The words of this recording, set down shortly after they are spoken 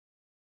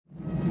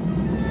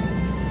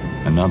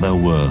Another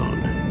world,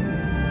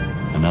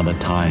 another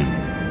time,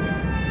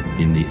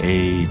 in the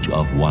age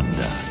of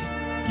wonder.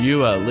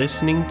 You are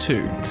listening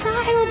to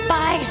Trial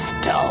by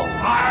Stone.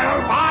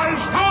 Trial by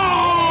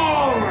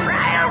Stone!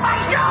 Trial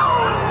by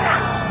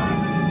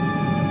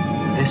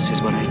Stone! This is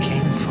what I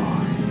came for.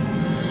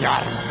 Your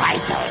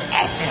vital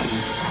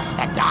essence,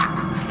 the Dark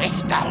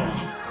Crystal.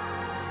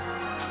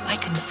 I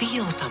can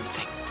feel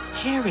something.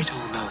 Hear it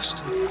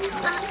almost.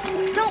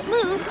 Don't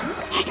move.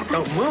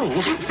 Don't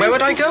move? Where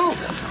would I go?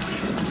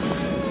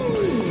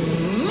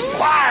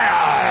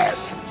 Quiet!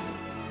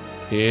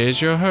 Here's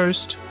your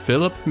host,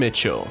 Philip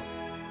Mitchell.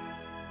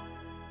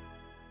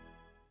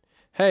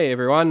 Hey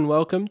everyone,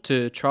 welcome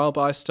to Trial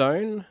by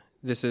Stone.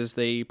 This is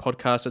the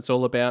podcast that's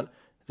all about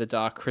the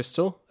Dark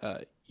Crystal,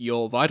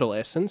 your vital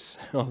essence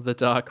of the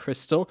Dark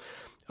Crystal.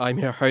 I'm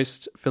your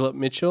host, Philip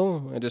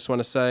Mitchell. I just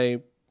want to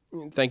say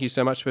thank you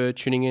so much for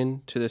tuning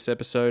in to this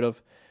episode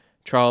of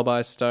Trial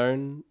by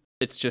Stone.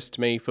 It's just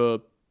me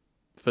for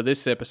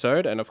this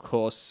episode, and of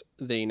course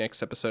the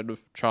next episode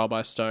of Trial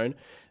by Stone,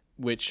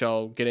 which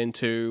I'll get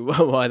into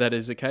why that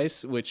is the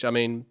case. Which, I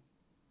mean,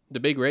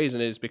 the big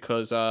reason is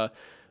because on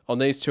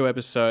these two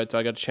episodes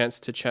I got a chance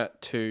to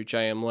chat to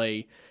J.M.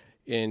 Lee,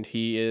 and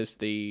he is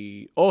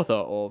the author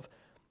of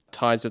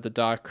Tides of the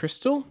Dark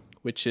Crystal,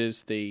 which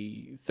is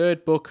the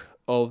third book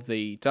of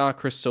the Dark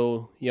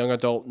Crystal young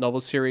adult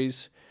novel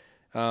series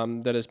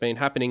that has been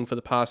happening for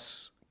the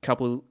past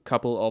couple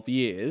of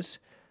years.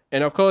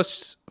 And of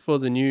course, for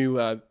the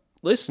new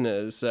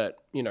listeners that,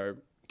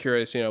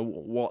 curious,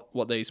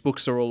 what these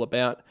books are all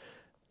about,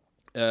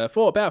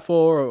 for about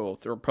 4 or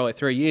probably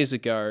 3 years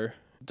ago,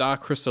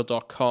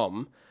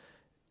 darkcrystal.com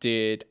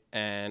did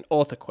an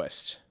author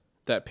quest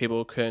that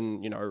people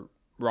can,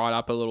 write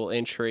up a little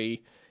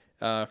entry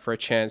for a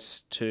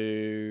chance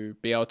to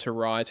be able to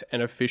write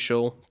an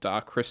official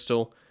Dark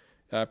Crystal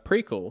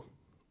prequel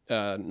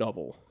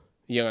novel,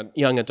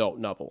 young adult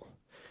novel.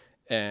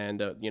 And,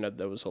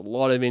 there was a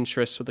lot of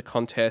interest for the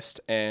contest,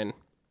 and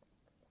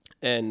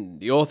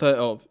the author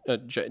of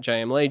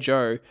J.M. Lee,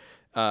 Joe,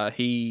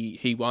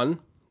 he won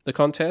the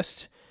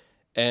contest.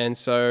 And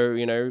so,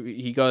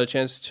 he got a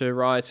chance to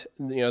write,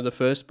 the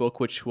first book,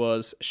 which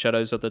was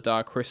Shadows of the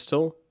Dark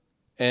Crystal.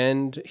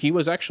 And he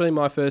was actually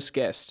my first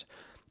guest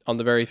on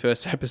the very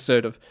first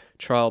episode of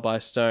Trial by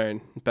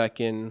Stone back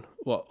in,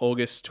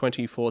 August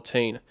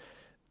 2014.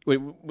 I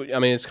mean,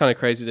 it's kind of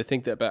crazy to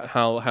think about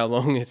how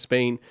long it's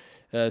been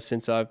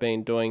since I've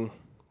been doing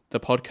the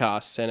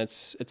podcast, and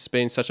it's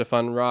been such a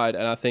fun ride.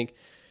 And I think,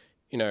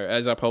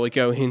 as I probably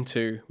go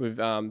into with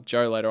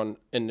Joe later on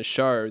in the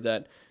show,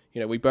 that,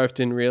 we both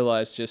didn't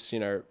realize just,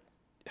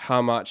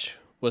 how much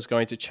was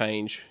going to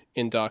change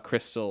in Dark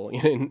Crystal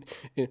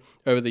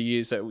over the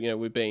years that,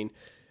 we've been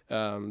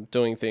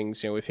doing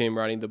things, with him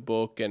writing the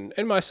book and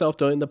myself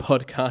doing the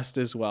podcast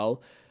as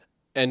well.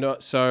 And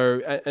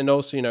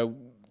also,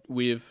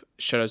 with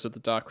Shadows of the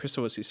Dark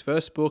Crystal was his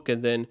first book,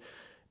 and then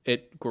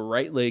it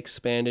greatly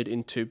expanded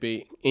into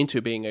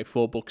being a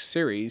 4-book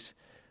series.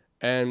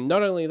 And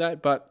not only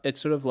that, but it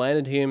sort of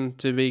landed him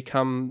to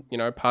become,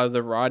 part of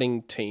the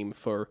writing team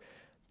for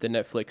the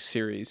Netflix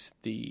series,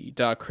 The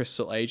Dark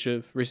Crystal Age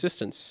of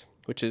Resistance,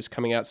 which is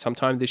coming out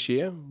sometime this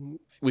year.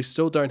 We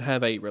still don't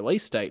have a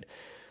release date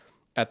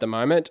at the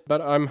moment,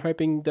 but I'm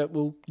hoping that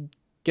we'll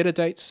get a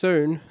date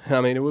soon.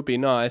 I mean, it would be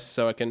nice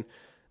so I can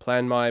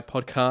plan my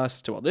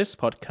podcast, this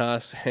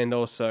podcast, and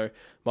also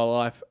my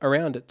life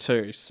around it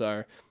too.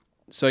 So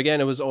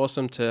again, it was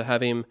awesome to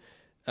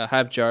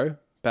have Joe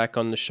back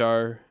on the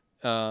show,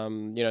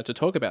 to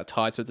talk about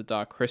Tides of the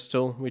Dark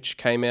Crystal, which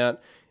came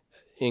out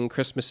in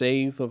Christmas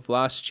Eve of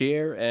last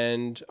year.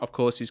 And of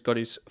course, he's got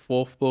his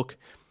 4th book,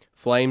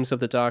 Flames of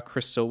the Dark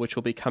Crystal, which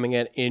will be coming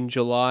out in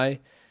July.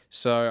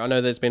 So I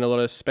know there's been a lot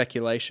of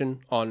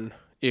speculation on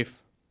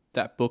if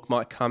that book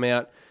might come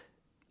out,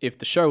 if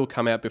the show will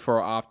come out before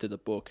or after the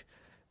book.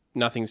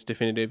 Nothing's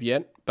definitive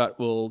yet, but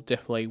we'll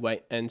definitely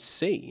wait and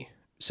see.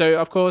 So,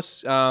 of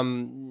course,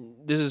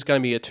 this is going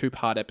to be a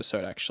 2-part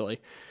episode,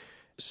 actually.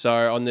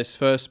 So, on this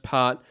first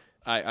part,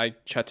 I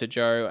chat to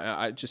Joe.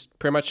 I just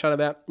pretty much chat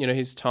about,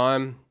 his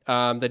time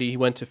that he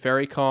went to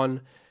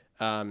FairyCon,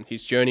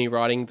 his journey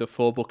writing the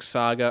 4-book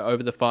saga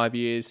over the 5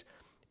 years.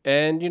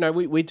 And,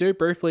 we do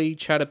briefly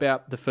chat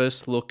about the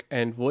first look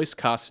and voice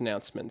cast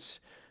announcements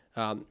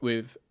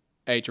with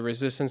Age of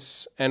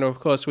Resistance. And, of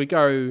course, we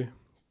go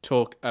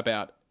talk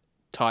about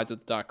Tides of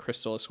the Dark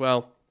Crystal as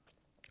well.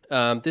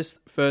 This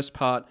first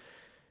part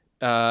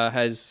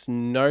has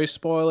no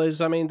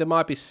spoilers. I mean, there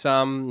might be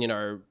some,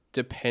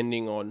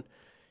 depending on,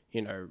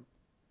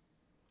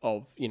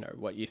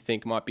 what you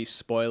think might be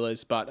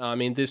spoilers. But I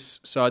mean,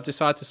 so I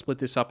decided to split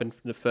this up into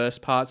the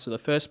first part. So the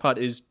first part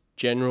is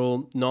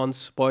general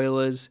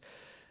non-spoilers.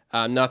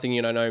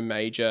 Nothing, no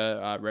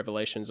major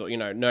revelations or,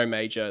 no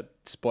major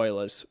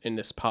spoilers in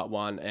this part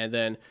 1. And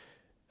then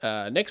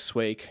next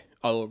week,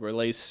 I'll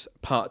release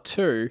part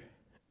 2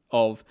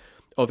 of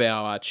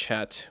our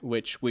chat,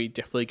 which we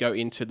definitely go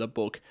into the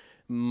book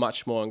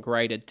much more in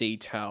greater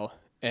detail.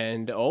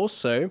 And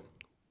also,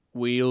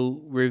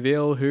 we'll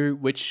reveal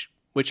which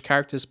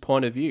character's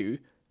point of view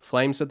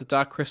Flames of the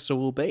Dark Crystal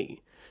will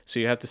be. So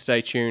you have to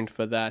stay tuned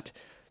for that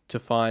to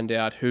find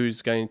out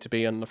who's going to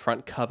be on the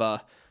front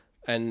cover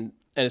and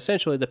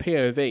essentially the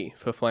POV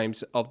for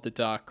Flames of the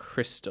Dark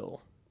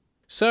Crystal.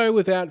 So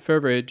without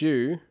further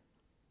ado,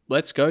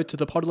 let's go to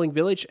the Podling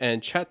Village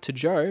and chat to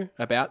Joe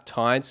about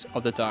Tides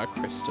of the Dark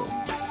Crystal.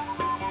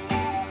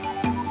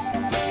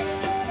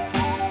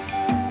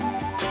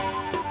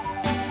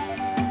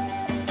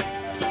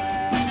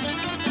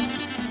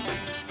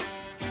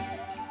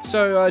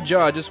 So,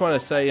 Joe, I just want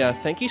to say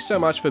thank you so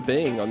much for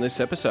being on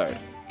this episode.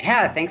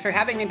 Yeah, thanks for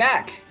having me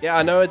back. Yeah,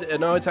 I know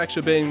it's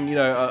actually been,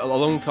 a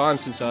long time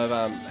since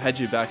I've had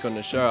you back on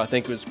the show. I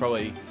think it was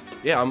probably,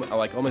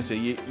 like almost a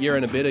year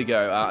and a bit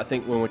ago. I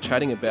think when we're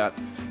chatting about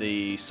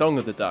the Song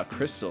of the Dark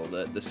Crystal,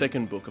 the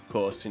second book, of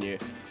course, and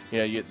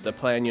the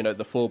plan,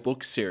 the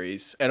 4-book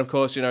series. And of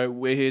course,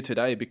 we're here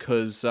today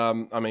because,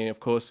 of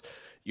course,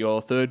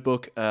 your third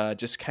book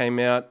just came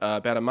out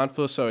about a month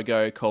or so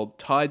ago called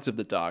Tides of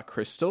the Dark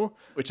Crystal,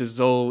 which is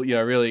all,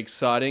 really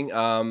exciting.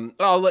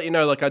 I'll let you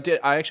know,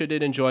 I actually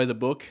did enjoy the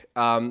book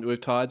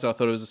with Tides. I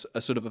thought it was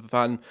a sort of a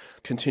fun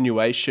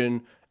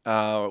continuation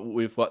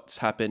with what's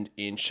happened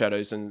in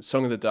Shadows and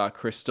Song of the Dark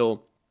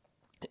Crystal.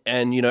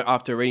 And,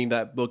 after reading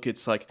that book,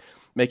 it's like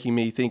making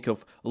me think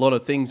of a lot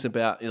of things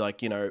about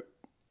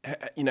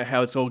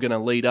how it's all going to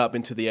lead up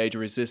into the Age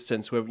of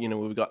Resistance, where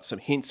we've got some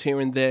hints here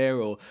and there,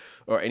 or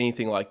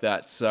anything like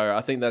that. So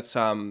I think that's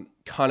kind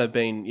of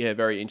been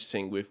very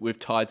interesting with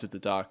Tides of the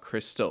Dark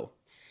Crystal.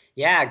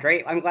 Yeah,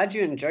 great. I'm glad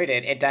you enjoyed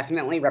it. It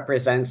definitely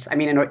represents.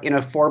 In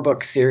a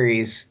 4-book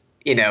series,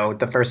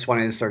 the first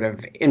one is sort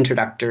of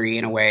introductory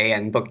in a way,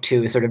 and book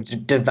 2 sort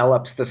of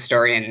develops the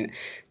story. And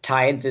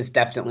Tides is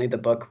definitely the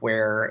book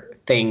where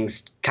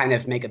things kind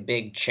of make a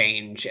big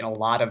change in a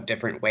lot of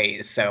different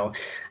ways. So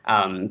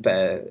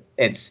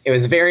it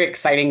was very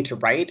exciting to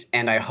write,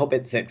 and I hope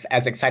it's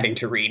as exciting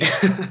to read.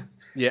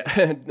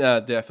 Yeah, no,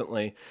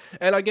 definitely.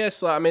 And I guess,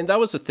 that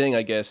was the thing,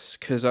 I guess,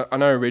 because I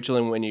know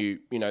originally when you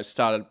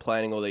started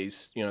planning all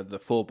these, the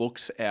 4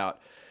 books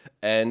out,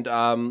 and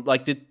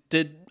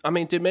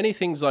did many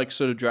things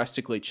sort of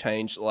drastically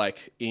change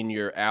in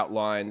your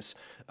outlines,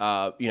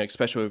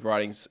 especially with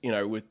writings,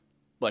 with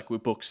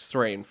books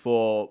 3 and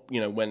 4,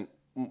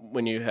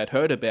 when you had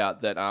heard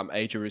about that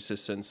Age of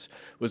Resistance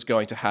was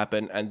going to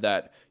happen, and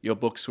that your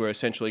books were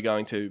essentially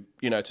going to,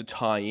 to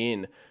tie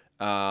in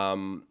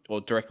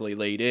or directly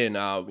lead in,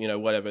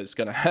 whatever is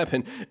going to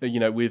happen,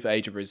 with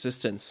Age of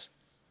Resistance.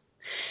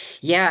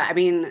 Yeah,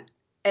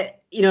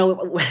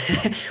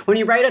 when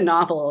you write a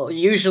novel,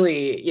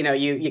 usually,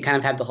 you kind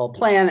of have the whole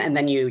plan, and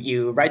then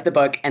you write the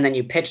book, and then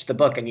you pitch the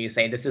book, and you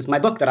say, this is my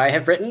book that I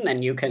have written,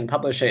 and you can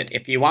publish it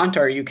if you want,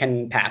 or you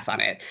can pass on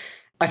it.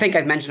 I think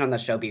I've mentioned on the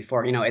show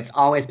before, it's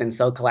always been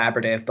so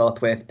collaborative,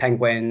 both with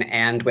Penguin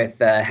and with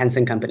the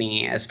Henson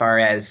Company, as far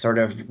as sort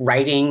of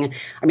writing.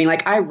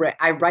 I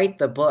write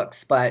the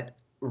books, but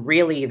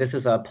really, this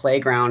is a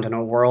playground and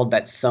a world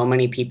that so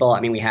many people,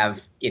 we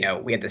have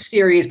the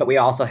series, but we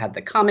also have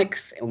the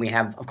comics, and we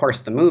have, of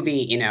course, the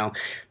movie,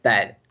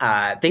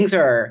 that things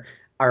are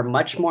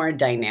much more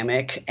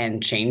dynamic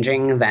and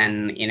changing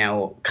than,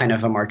 kind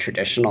of a more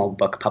traditional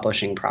book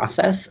publishing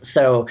process.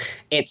 So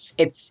it's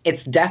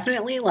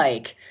definitely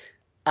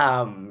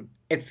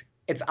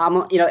it's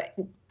almost,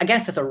 I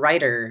guess as a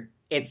writer,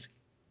 it's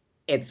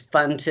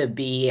fun to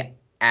be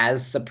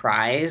as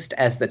surprised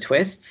as the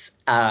twists,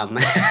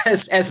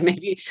 as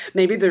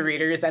maybe the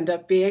readers end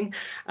up being.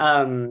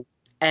 So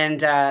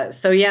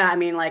yeah,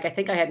 I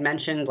think I had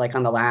mentioned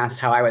on the last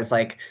how I was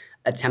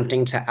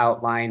attempting to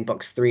outline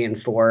books 3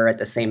 and 4 at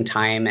the same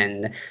time,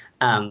 and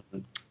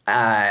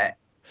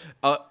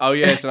Oh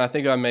yes, and I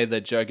think I made the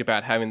joke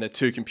about having the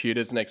 2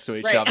 computers next to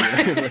each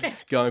other,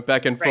 going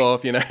back and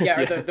forth,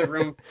 Yeah, or the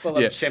room full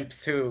of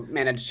chimps who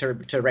managed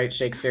to write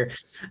Shakespeare.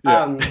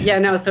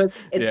 Yeah. So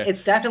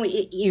it's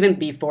definitely, even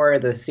before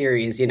the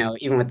series,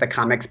 even with the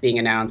comics being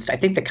announced. I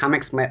think the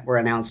comics were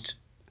announced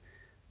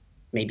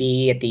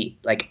maybe at the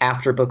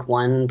after book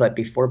 1, but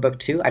before book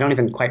 2. I don't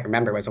even quite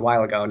remember. It was a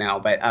while ago now,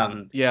 but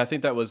yeah, I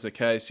think that was the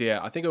case. Yeah,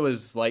 I think it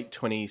was late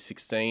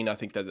 2016. I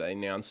think that they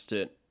announced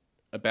it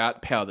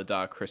about Power of the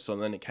Dark Crystal,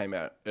 and then it came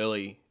out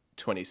early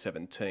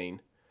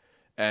 2017.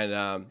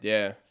 And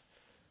yeah.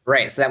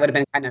 Right, so that would have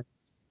been kind of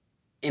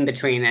in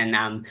between.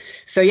 And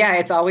so yeah,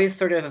 it's always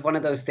sort of one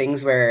of those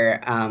things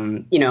where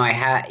I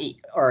had,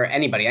 or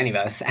any of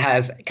us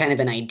has kind of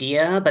an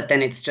idea, but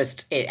then it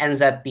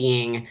ends up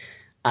being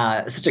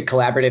such a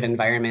collaborative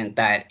environment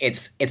that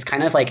it's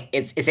kind of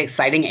it's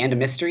exciting and a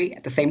mystery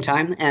at the same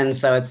time. And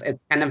so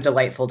it's kind of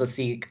delightful to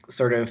see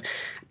sort of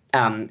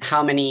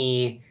how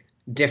many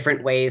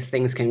different ways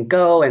things can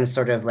go, and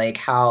sort of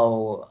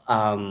how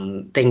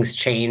things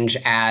change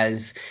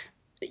as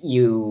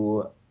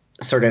you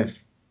sort of,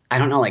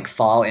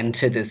 fall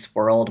into this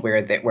world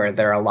where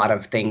there are a lot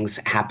of things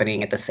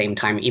happening at the same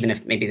time, even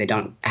if maybe they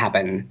don't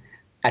happen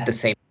at the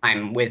same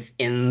time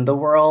within the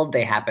world.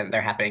 They're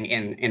happening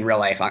in real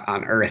life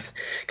on Earth,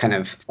 kind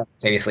of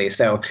simultaneously.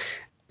 So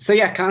So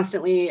yeah,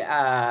 constantly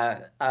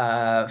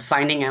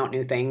finding out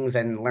new things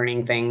and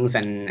learning things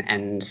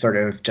and sort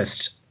of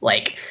just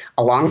like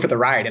along for the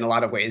ride in a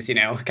lot of ways,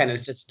 kind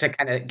of just to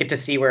kind of get to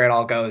see where it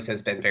all goes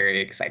has been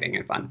very exciting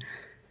and fun.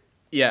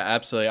 Yeah,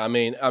 absolutely. I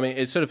mean,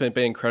 it's sort of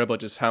been incredible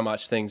just how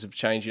much things have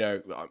changed,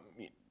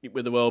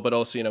 with the world, but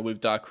also,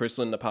 with Dark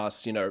Crystal in the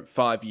past,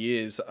 5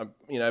 years,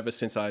 ever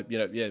since I,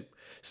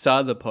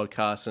 started the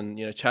podcast and,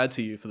 chatted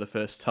to you for the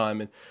first time.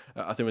 And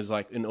I think it was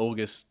like in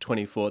August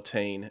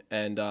 2014.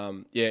 And I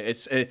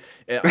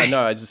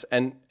know,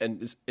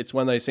 it's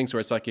one of those things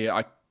where it's like,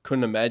 I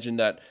couldn't imagine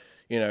that,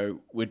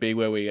 we'd be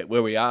where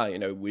we are,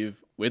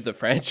 with the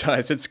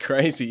franchise. It's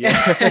crazy.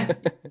 Yeah.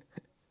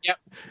 Yep.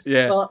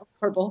 Yeah. Well,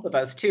 for both of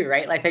us too,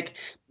 right? I think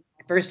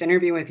my first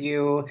interview with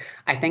you,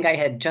 I think I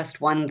had just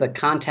won the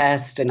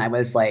contest and I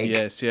was like,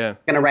 yes, yeah,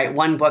 going to write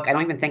one book. I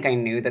don't even think I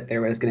knew that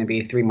there was going to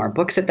be 3 more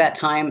books at that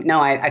time. No,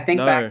 I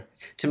think back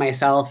to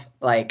myself,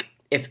 like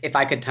if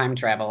I could time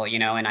travel,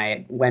 and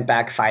I went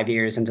back 5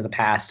 years into the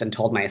past and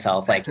told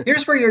myself, like,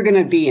 here's where you're going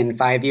to be in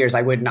 5 years,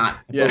 I would not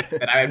believe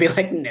it. I would be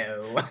like,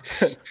 no.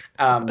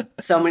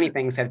 So many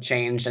things have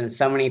changed and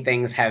so many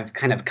things have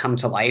kind of come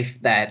to life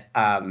that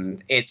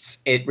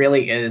it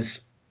really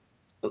is.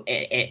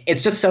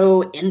 It's just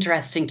so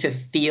interesting to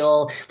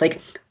feel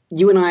like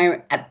you and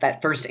I at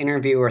that first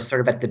interview were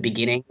sort of at the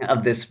beginning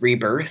of this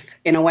rebirth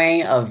in a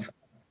way of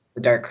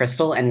the Dark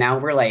Crystal. And now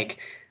we're like,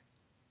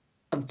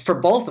 for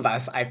both of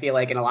us, I feel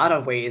like in a lot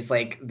of ways,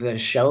 like the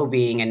show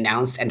being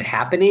announced and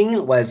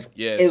happening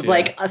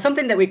like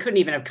something that we couldn't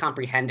even have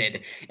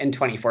comprehended in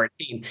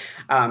 2014.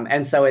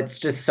 And so it's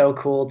just so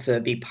cool to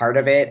be part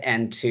of it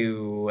and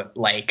to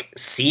like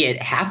see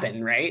it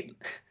happen. Right.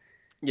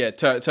 Yeah,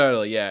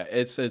 totally. Yeah.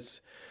 It's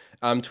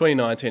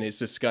 2019 is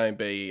just going to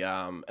be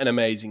an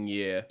amazing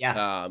year.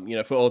 Yeah.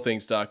 For all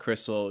things Dark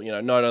Crystal,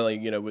 not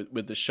only,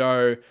 with the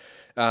show,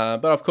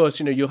 but of course,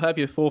 you'll have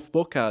your 4th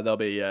book. They'll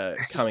be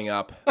coming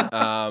up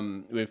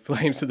with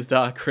Flames of the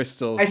Dark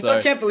Crystal. I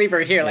still can't believe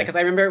we're here. Like, because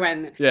I remember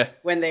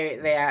when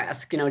they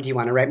asked, do you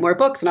want to write more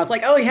books? And I was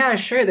like, oh yeah,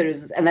 sure.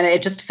 And then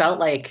it just felt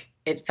like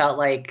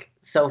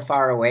so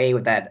far away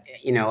with that,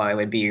 I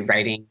would be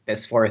writing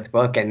this 4th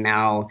book, and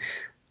now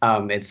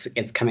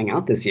it's coming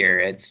out this year.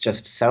 It's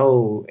just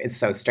it's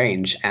so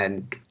strange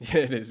and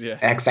it is, yeah,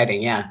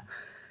 exciting. Yeah.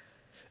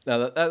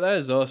 No, that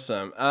is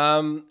awesome.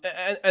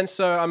 And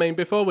so, I mean,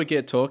 before we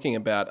get talking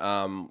about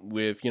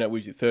with your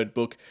 3rd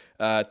book,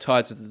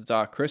 Tides of the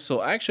Dark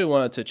Crystal, I actually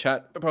wanted to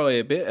chat probably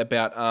a bit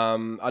about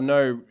I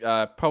know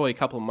probably a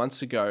couple of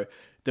months ago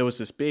there was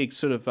this big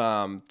sort of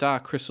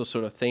Dark Crystal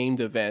sort of themed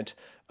event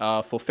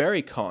for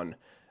FairyCon.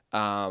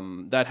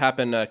 That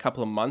happened a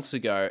couple of months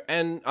ago,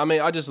 and I mean,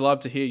 I just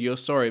love to hear your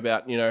story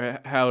about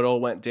how it all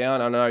went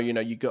down. I know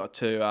you got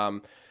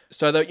to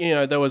so that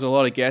there was a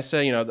lot of guests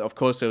there. Of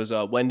course there was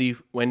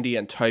Wendy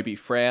and Toby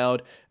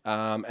Froud,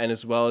 and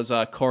as well as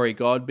Corey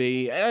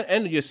Godby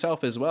and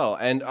yourself as well.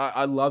 And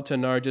I'd love to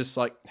know just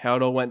like how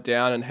it all went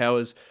down and how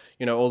was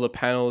all the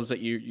panels that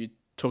you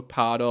took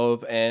part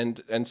of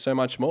and so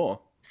much more.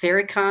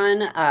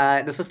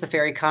 FairyCon, this was the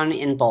FairyCon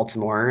in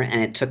Baltimore,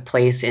 and it took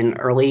place in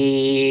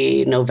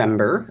early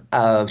November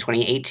of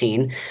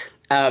 2018.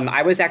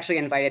 I was actually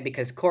invited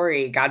because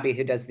Corey Godby,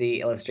 who does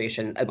the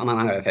illustration,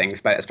 among other things,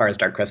 but as far as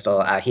Dark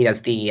Crystal, he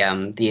does the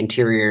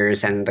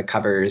interiors and the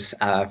covers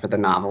for the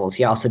novels.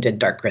 He also did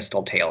Dark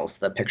Crystal Tales,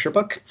 the picture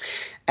book,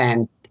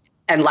 and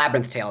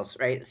Labyrinth Tales,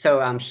 right?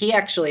 So he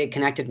actually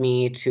connected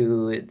me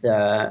to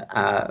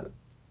the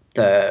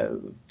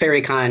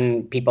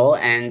FairyCon people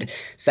and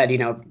said,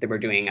 they were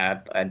doing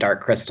a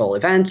Dark Crystal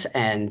event,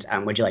 and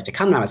would you like to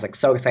come? And I was like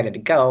so excited to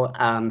go.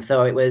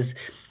 So it was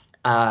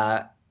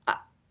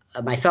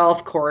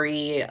myself,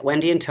 Corey,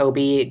 Wendy, and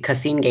Toby.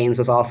 Cassine Gaines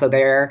was also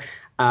there,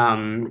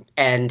 and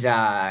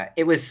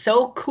it was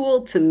so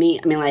cool to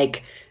meet. I mean,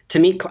 like to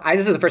meet.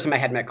 This is the first time I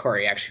had met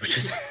Corey, actually, which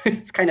is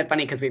it's kind of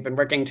funny because we've been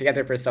working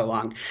together for so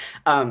long.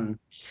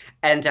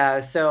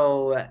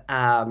 So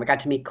I got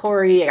to meet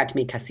Corey, I got to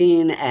meet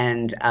Cassine,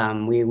 and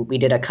we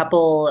did a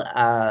couple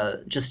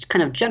just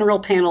kind of general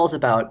panels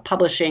about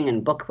publishing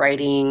and book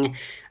writing.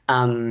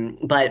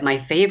 But my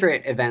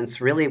favorite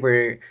events really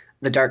were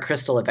the Dark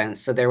Crystal events.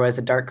 So there was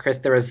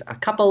a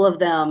couple of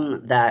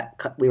them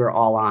that we were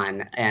all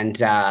on, and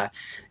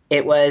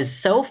it was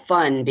so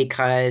fun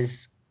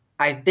because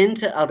I've been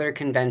to other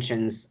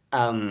conventions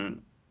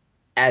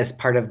as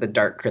part of the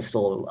Dark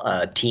Crystal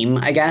team,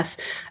 I guess,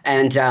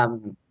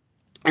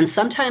 and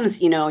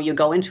sometimes, you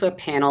go into a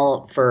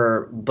panel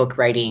for book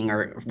writing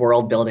or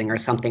world building or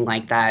something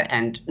like that.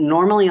 And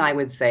normally I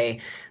would say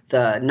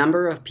the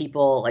number of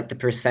people, like the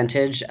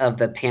percentage of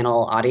the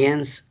panel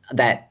audience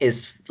that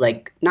is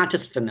like not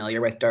just familiar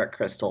with Dark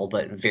Crystal,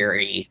 but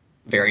very,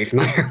 very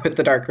familiar with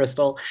the Dark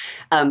Crystal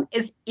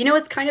is,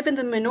 it's kind of in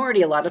the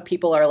minority. A lot of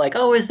people are like,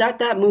 oh, is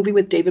that movie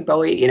with David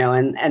Bowie?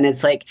 And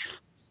it's like,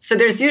 so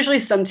there's usually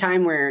some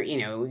time where,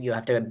 you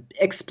have to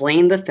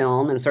explain the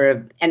film and sort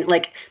of, and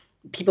like,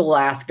 people will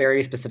ask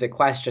very specific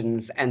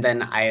questions, and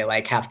then I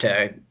like have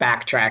to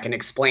backtrack and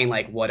explain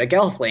like what a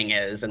gelfling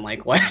is and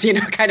like what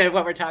kind of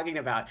what we're talking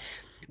about.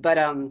 But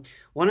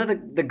one of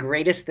the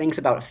greatest things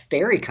about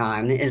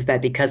FairyCon is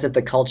that because of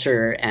the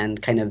culture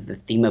and kind of the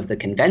theme of the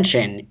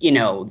convention,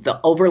 the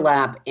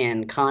overlap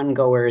in con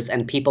goers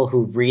and people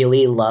who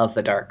really love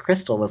the Dark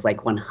Crystal was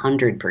like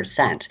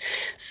 100%.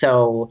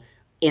 So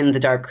in the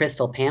Dark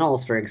Crystal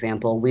panels, for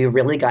example, we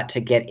really got to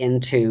get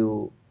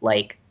into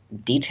like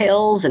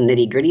details and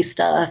nitty gritty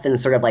stuff and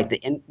sort of like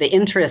the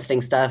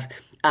interesting stuff.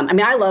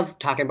 I love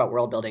talking about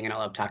world building and I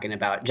love talking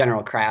about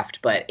general craft,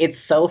 but it's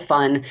so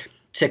fun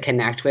to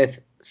connect with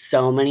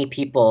so many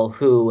people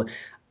who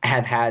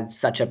have had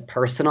such a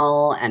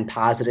personal and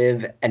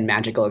positive and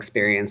magical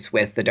experience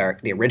with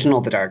the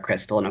original The Dark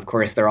Crystal. And of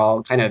course, they're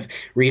all kind of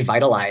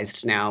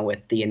revitalized now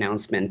with the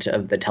announcement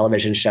of the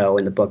television show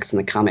and the books and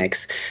the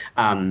comics.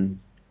 We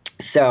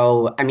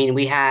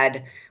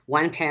had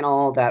one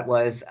panel that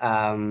was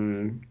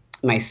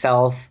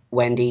myself,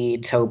 Wendy,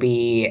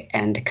 Toby,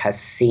 and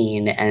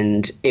Cassine,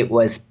 and it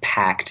was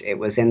packed. It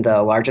was in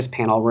the largest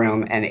panel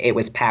room, and it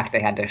was packed.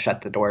 They had to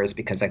shut the doors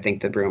because I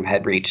think the room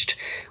had reached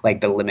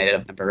like the limit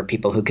of number of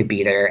people who could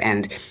be there.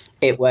 And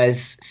it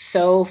was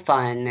so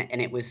fun,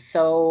 and it was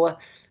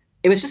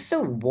just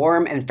so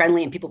warm and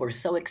friendly, and people were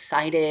so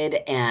excited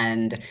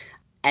and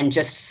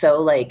just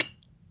so like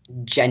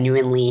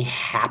genuinely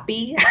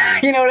happy.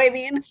 You know what I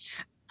mean?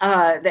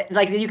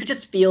 Like you could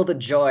just feel the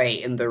joy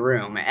in the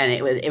room, and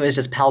it was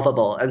just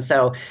palpable. And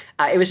so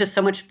it was just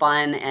so much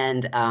fun.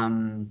 And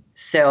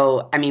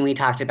we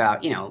talked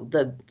about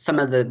some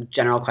of the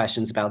general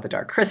questions about the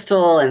Dark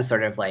Crystal and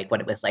sort of like what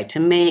it was like to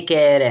make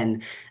it,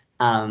 and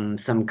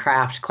some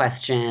craft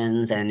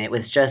questions. And it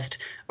was just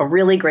a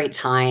really great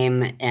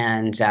time.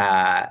 And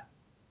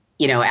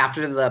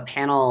after the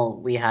panel,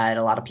 we had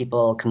a lot of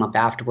people come up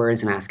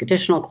afterwards and ask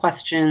additional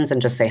questions and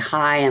just say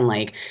hi, and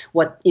like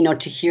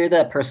to hear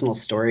the personal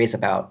stories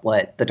about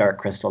what the Dark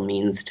Crystal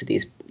means to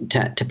these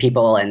to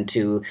people and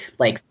to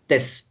like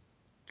this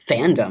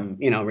fandom.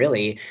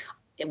 Really,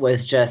 it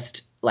was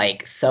just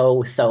like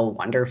so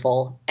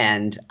wonderful.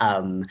 And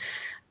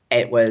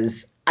it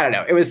was, I don't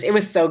know, it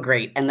was so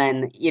great. And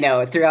then,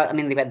 throughout,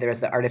 there was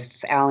the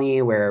Artists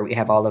Alley where we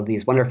have all of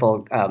these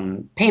wonderful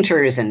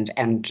painters and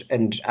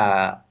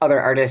other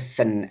artists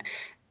and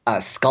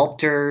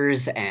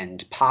sculptors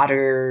and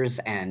potters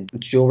and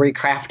jewelry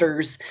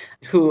crafters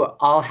who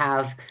all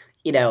have,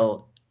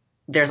 you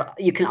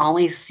can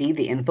always see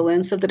the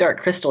influence of the Dark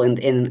Crystal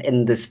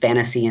in this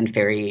fantasy and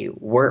fairy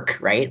work,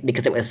 right?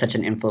 Because it was such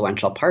an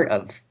influential part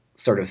of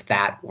sort of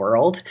that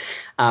world.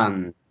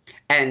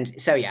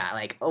 And so, yeah,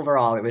 like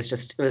overall, it was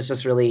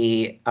just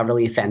really a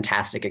really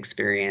fantastic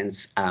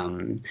experience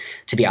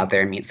to be out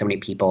there and meet so many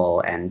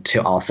people, and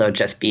to also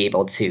just be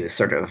able to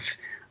sort of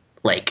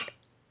like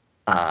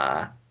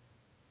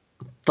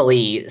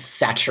fully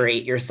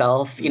saturate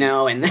yourself,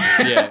 and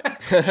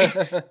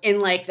in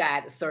like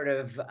that sort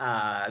of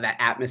that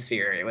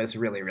atmosphere. It was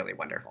really, really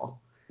wonderful.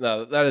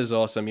 No, that is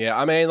awesome. Yeah,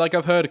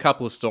 I've heard a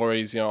couple of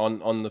stories,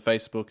 on the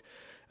Facebook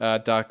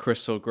Dark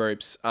Crystal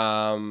groups.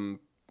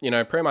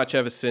 Pretty much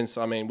ever since,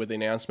 with the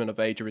announcement of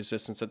Age of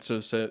Resistance, it's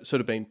sort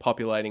of been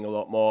populating a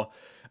lot more,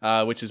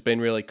 which has been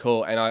really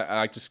cool. And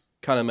I just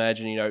can't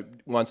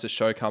imagine, once the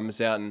show comes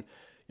out and,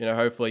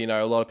 hopefully,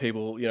 a lot of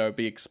people,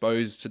 be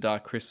exposed to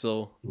Dark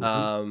Crystal.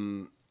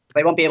 Mm-hmm.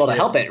 They won't be able to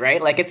help it, right?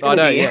 Like it's going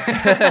to be,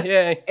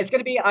 yeah. It's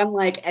going to be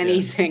unlike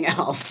anything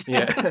else.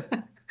 Yeah.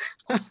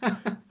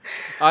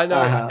 I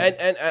know.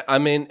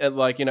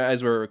 And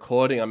as we're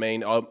recording,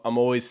 I'm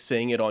always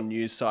seeing it on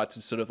news sites.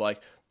 It's sort of like,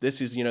 this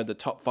is, the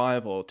top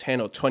 5 or 10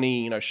 or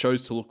 20,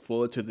 shows to look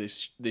forward to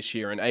this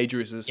year. And Age of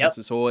Resistance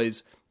is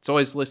always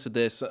listed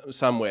there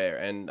somewhere.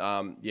 And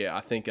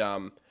I think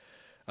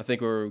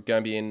we're going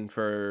to be in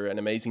for an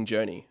amazing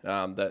journey.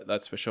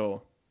 That's for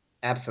sure.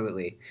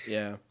 Absolutely.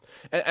 Yeah.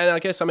 And I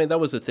guess, that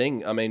was the thing.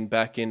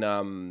 Back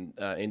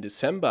in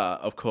December,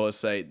 of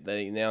course,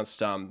 they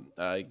announced,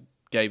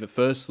 gave a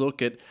first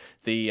look at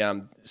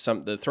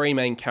the 3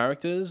 main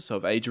characters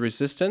of Age of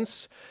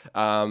Resistance.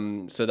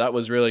 So that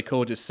was really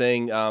cool, just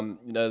seeing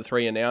the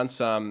 3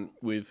 announced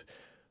with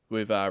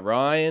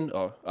Ryan,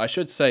 or I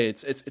should say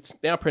it's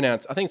now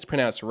pronounced. I think it's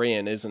pronounced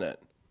Rian, isn't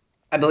it?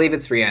 I believe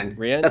it's Rian.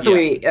 Rian. That's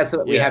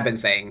what we have been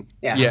saying.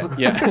 Yeah.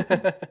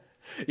 Yeah.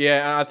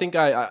 Yeah, I think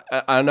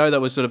I know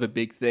that was sort of a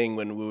big thing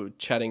when we were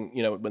chatting,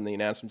 when the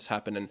announcements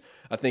happened, and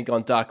I think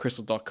on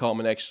darkcrystal.com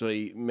it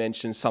actually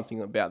mentioned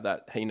something about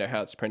that,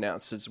 how it's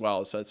pronounced as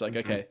well. So it's like,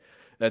 okay,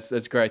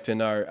 that's great to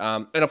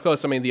know. And of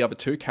course, the other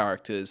 2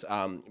 characters,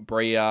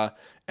 Bria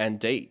and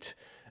Deet.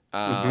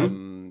 So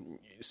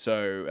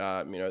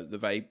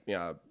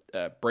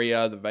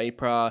Bria, the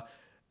Vapor,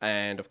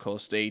 and of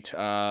course Deet,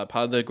 part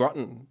of the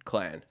Groton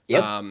clan.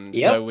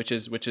 So which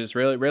is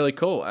really, really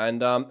cool.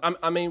 And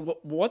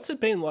what's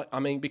it been like?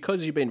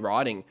 Because you've been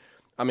writing,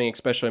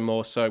 especially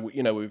more so,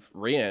 with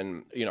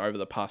Rian, over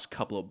the past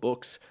couple of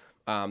books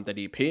that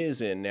he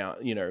appears in now,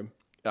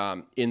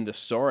 in the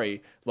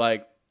story.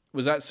 Like,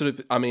 was that sort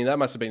of? That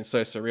must have been so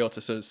surreal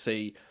to sort of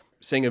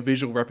seeing a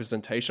visual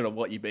representation of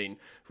what you've been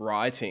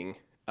writing.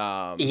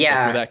 With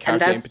that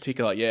character in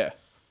particular. Yeah.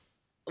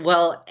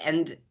 Well,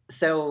 and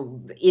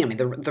so I mean,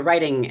 the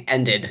writing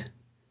ended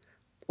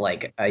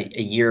like a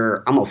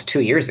year, almost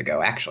 2 years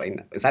ago. Actually,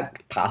 is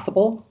that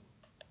possible?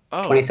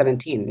 Oh,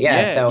 2017.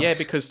 Yeah. yeah, So yeah,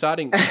 because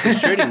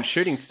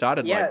shooting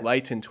started like yeah,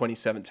 late in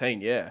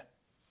 2017. Yeah.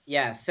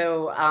 yeah.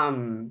 So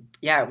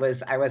yeah, it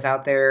was I was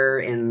out there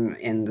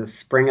in the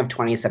spring of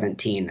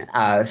 2017.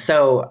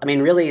 So I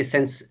mean, really,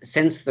 since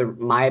the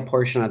my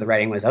portion of the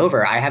writing was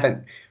over, I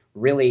haven't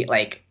really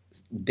like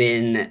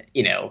been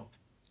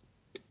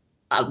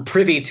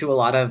privy to a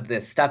lot of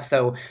this stuff.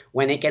 So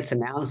when it gets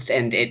announced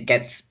and it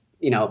gets,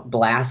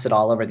 blasted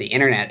all over the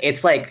internet,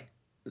 it's like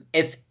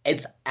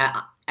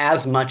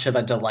as much of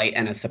a delight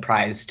and a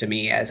surprise to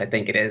me as I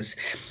think it is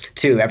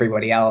to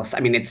everybody else. I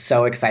mean, it's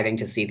so exciting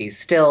to see these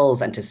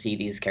stills and to see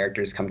these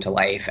characters come to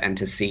life and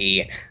to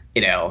see,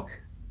 you know,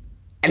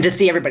 and to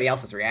see everybody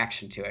else's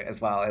reaction to it as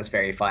well is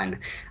very fun.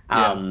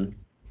 Yeah.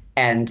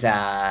 And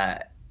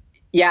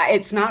yeah,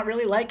 it's not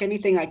really like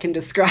anything I can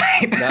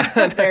describe.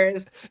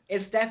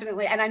 It's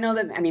definitely, and I know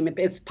that, I mean,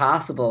 it's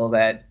possible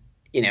that,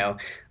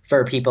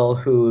 for people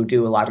who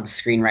do a lot of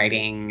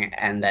screenwriting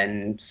and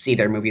then see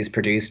their movies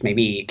produced,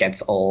 maybe it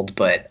gets old,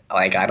 but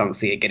like, I don't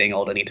see it getting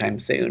old anytime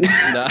soon.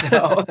 No.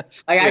 So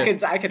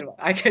like, Yeah.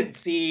 I could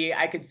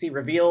see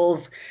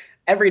reveals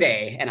every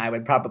day, and I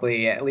would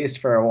probably, at least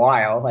for a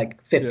while, like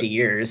Yeah. 50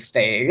 years,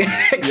 stay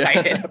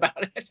excited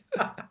about it.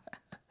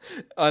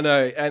 I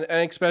know, and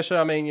especially,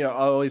 I mean, I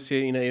always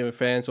hear, even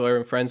fans or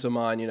even friends of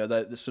mine,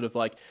 they're sort of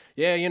like,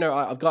 yeah,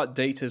 I've got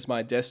Deet as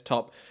my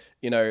desktop,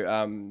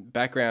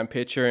 background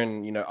picture,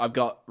 and I've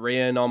got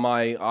Rian on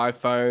my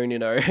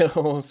iPhone,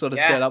 all sort of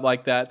Yeah. set up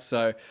like that.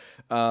 So,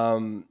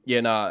 yeah,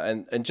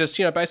 no, and just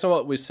based on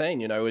what we're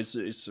saying,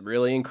 is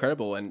really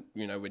incredible, and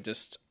we're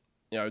just,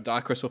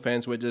 Dark Crystal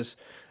fans, we're just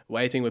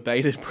waiting with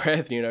bated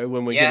breath,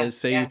 when we're Yeah, going to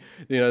see,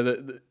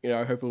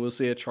 yeah. hopefully we'll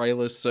see a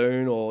trailer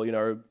soon,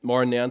 or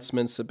more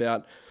announcements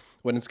about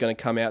when it's going to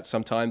come out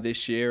sometime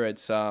this year.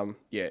 It's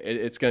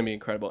it's going to be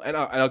incredible, and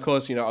of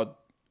course, I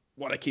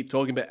want to keep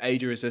talking about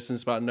Age of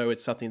Resistance, but I know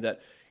it's something that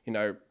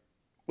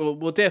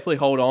we'll definitely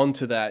hold on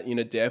to that,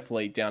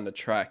 definitely down the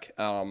track,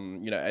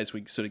 as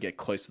we sort of get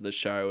close to the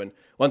show, and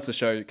once the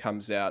show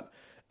comes out,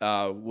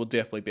 we'll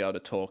definitely be able to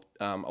talk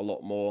a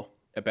lot more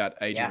about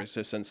Age of Yeah.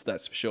 Resistance.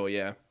 That's for sure.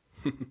 Yeah.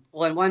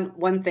 Well, and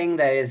one thing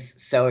that is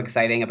so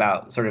exciting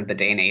about sort of the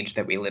day and age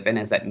that we live in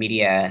is that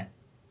media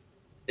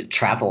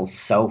travels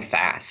so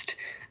fast.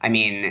 I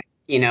mean,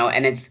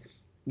 and it's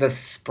the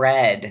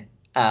spread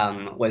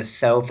was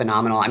so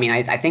phenomenal. I mean,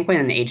 I think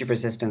when Age of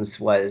Resistance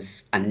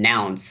was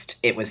announced,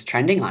 it was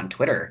trending on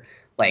Twitter.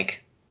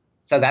 Like,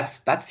 so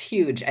that's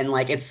huge, and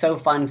like it's so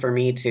fun for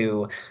me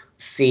to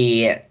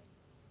see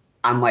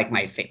on like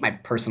my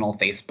personal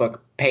Facebook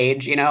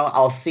page.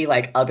 I'll see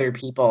like other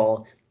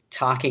people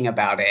talking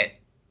about it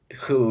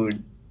who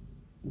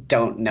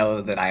don't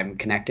know that I'm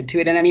connected to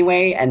it in any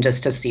way, and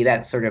just to see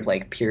that sort of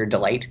like pure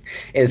delight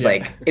is Yeah.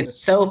 like it's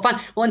so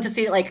fun. Well, and to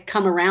see it like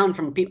come around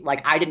from people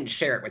like I didn't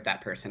share it with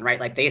that person, right?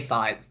 Like they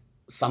saw it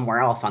somewhere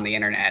else on the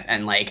internet,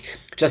 and like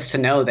just to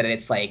know that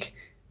it's like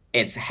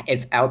it's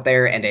out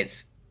there and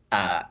it's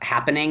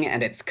happening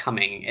and it's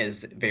coming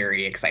is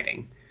very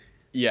exciting.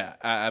 Yeah,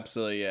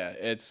 absolutely. Yeah,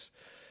 it's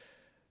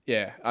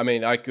yeah. I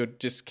mean, I could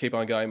just keep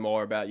on going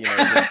more about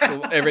just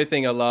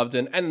everything I loved,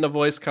 and the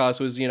voice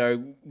cast was a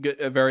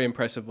very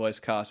impressive voice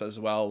cast as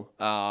well.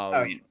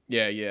 Oh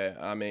yeah. Yeah.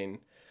 I mean,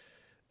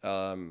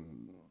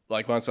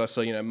 like once I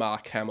saw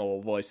Mark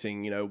Hamill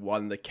voicing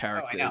one of the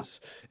characters,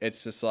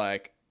 it's just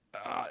like.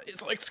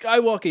 It's like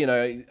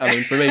Skywalker, I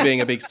mean, for me being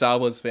a big Star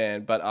Wars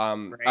fan, but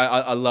Right.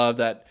 I love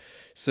that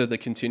sort of the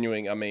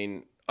continuing. I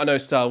mean, I know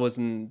Star Wars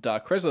and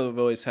Dark Crystal have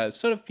always had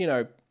sort of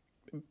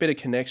bit of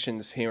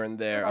connections here and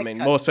there. I Like mean,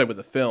 more so with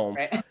the film.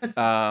 Right.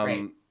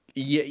 Right.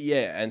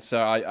 Yeah, and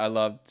so I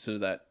love sort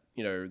of that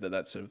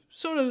that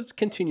sort of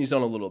continues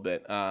on a little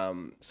bit.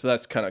 So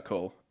that's kind of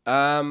cool.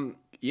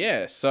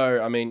 Yeah.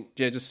 So I mean,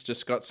 yeah,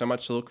 just got so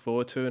much to look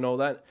forward to and all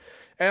that.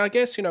 And I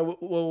guess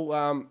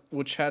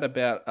we'll chat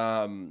about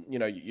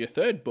your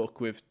third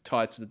book with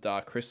Tides of the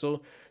Dark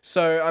Crystal.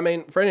 So I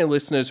mean, for any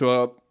listeners who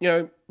are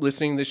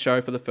listening to this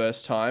show for the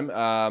first time,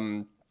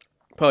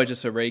 probably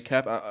just a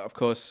recap. Of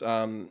course,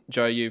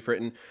 Joe, you've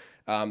written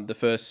the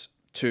first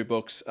two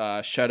books,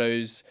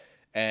 Shadows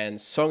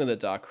and Song of the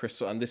Dark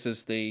Crystal, and this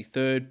is the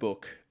third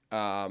book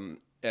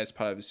as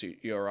part of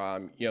your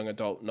young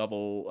adult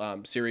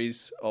novel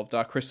series of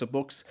Dark Crystal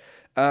books.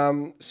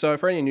 So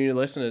for any new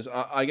listeners,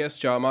 I guess,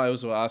 Joe, I might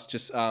also ask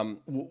just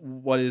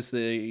what is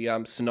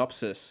the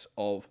synopsis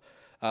of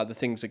the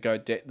things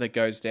that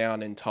goes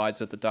down in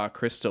Tides of the Dark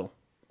Crystal?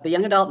 The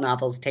young adult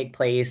novels take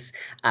place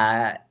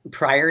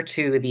prior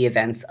to the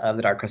events of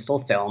the Dark Crystal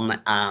film.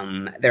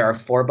 There are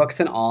 4 books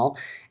in all.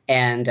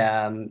 And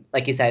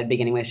like you said,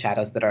 beginning with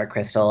Shadows of the Dark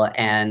Crystal.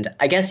 And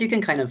I guess you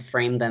can kind of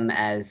frame them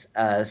as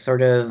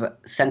sort of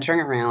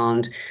centering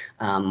around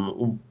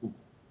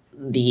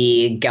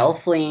the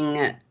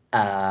Gelfling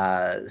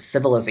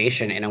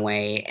civilization in a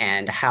way,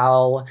 and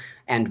how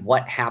and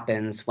what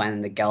happens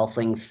when the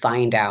Gelfling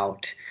find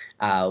out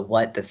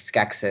what the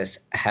Skeksis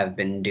have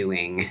been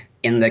doing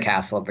in the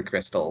Castle of the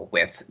Crystal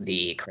with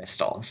the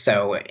crystal.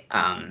 So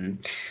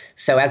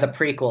as a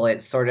prequel,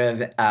 it sort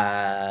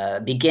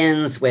of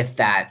begins with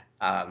that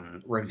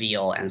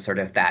reveal and sort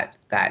of that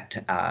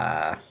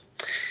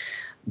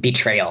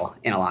betrayal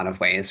in a lot of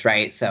ways,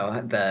 right?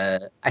 So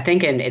I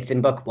think it's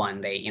in book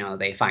one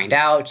they find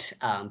out.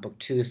 Book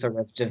two sort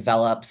of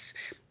develops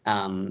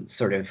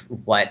sort of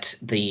what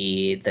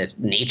the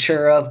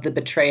nature of the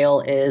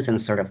betrayal is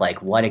and sort of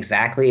like what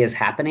exactly is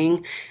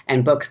happening.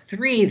 And book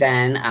three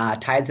then,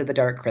 Tides of the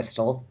Dark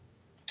Crystal,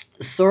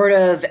 sort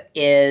of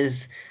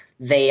is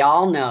they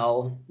all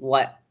know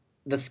what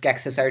the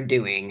Skeksis are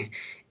doing.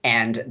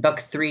 And book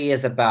three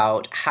is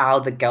about how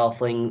the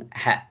Gelfling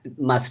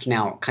must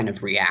now kind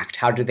of react.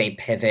 How do they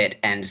pivot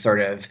and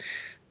sort of,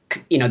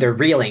 they're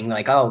reeling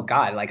like, oh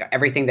God, like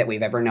everything that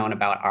we've ever known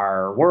about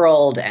our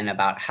world and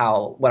about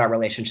what our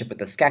relationship with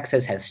the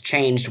Skeksis has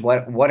changed.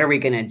 What are we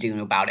going to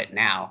do about it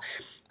now?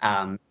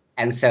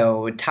 And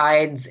so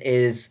Tides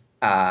is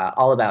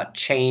all about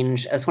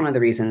change. That's one of the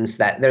reasons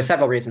there's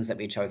several reasons that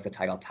we chose the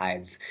title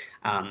Tides.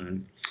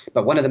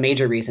 But one of the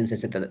major reasons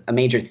is that a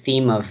major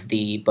theme of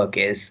the book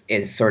is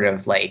sort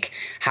of like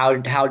how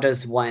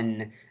does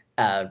one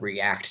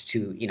react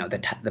to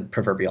the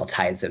proverbial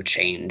tides of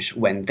change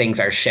when things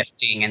are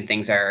shifting and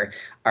things are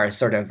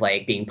sort of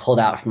like being pulled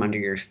out from under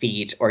your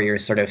feet, or you're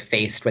sort of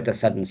faced with a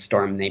sudden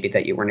storm maybe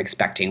that you weren't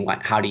expecting.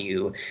 How do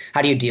you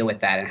deal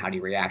with that, and how do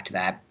you react to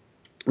that?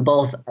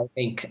 Both, I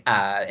think,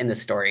 in the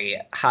story,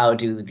 how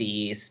do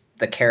the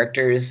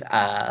characters,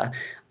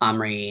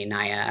 Omri,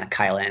 Naya,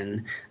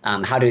 Kylan,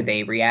 how do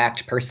they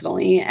react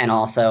personally, and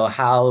also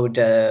how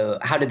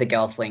did the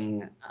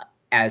Gelfling,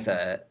 as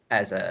a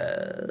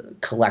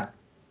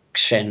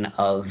collection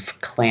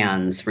of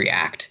clans,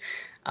 react?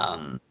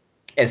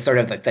 Is sort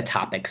of the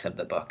topics of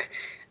the book.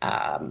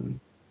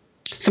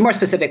 So more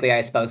specifically, I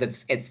suppose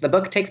it's the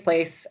book takes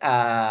place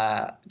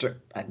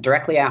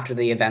directly after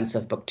the events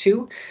of book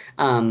two.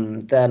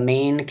 The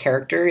main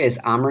character is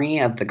Omri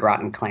of the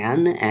Groton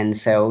clan, and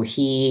so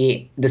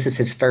this is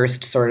his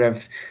first sort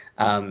of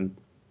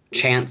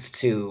chance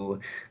to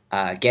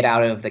get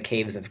out of the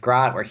caves of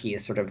Grot, where he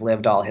has sort of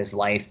lived all his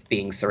life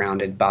being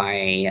surrounded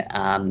by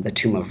the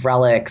Tomb of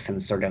Relics and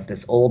sort of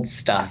this old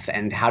stuff.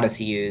 And how does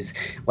he use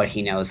what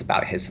he knows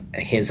about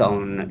his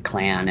own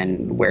clan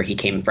and where he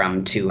came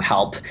from to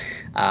help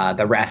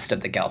the rest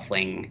of the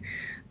Gelfling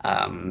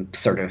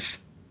sort of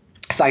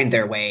find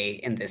their way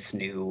in this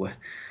new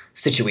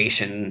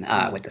situation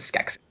with the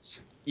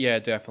Skeksis. Yeah,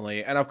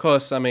 definitely. And of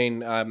course, I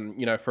mean,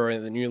 for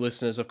the new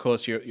listeners, of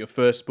course, your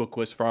first book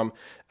was from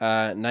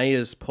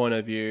Naya's point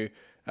of view,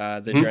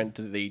 the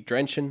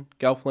Drenchen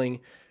Gelfling.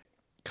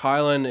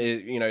 Kylan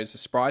is a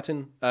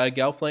Sprighton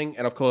Gelfling.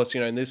 And of course,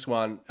 in this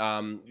one,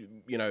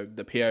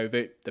 the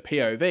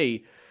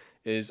POV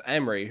is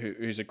Amri,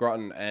 who's a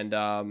Groton. And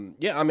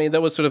I mean,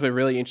 that was sort of a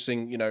really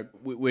interesting,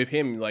 with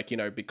him,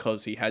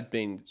 because he had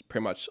been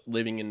pretty much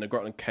living in the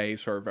Groton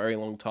caves for a very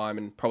long time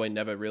and probably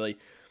never really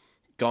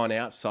gone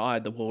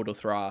outside the world of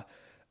Thra.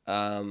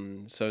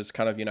 So it's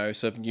kind of,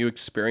 sort of new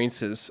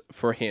experiences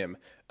for him.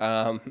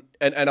 And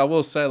I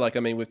will say,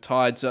 with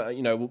Tides,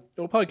 we'll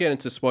probably get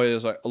into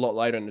spoilers a lot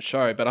later in the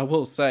show, but I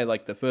will say,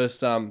 the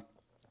first, I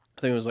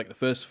think it was the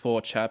first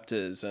 4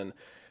 chapters, and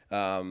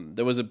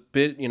there was a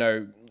bit,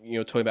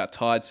 talking about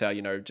Tides, how,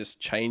 just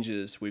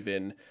changes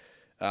within,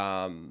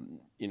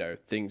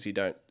 things you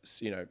don't,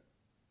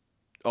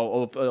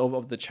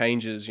 of the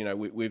changes,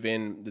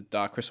 within the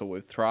Dark Crystal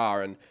with Thra,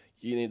 and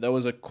there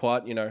was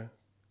quite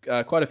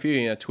a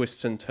few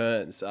twists and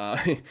turns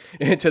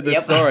into the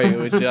story,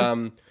 which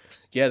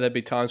there'd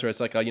be times where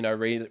it's like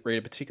read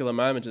a particular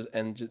moment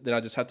and then I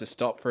just have to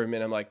stop for a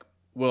minute. I'm like,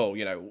 well,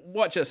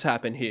 what just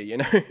happened here,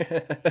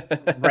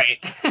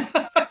 Right.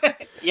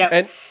 Yep.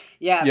 And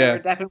there were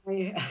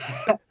definitely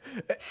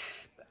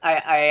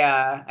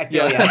I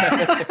feel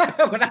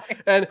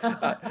and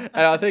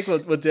I think we'll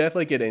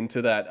definitely get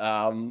into that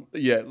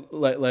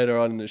later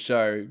on in the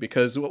show,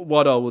 because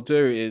what I will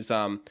do is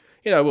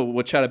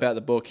we'll chat about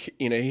the book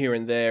here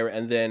and there,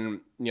 and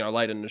then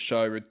later in the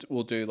show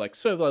we'll do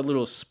sort of a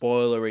little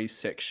spoilery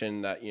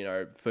section that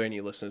for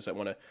any listeners that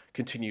want to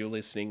continue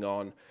listening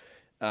on,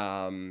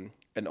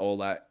 and all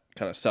that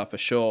kind of stuff for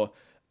sure.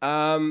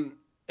 And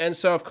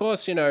so of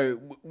course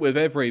with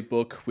every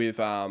book with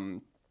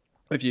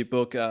your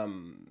book,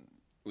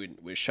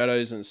 with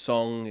Shadows and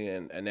Song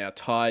and now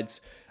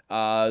Tides,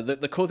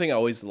 the cool thing I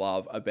always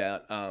love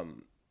about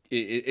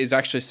is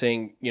actually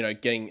seeing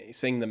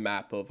the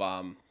map of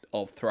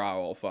Thra,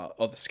 of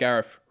the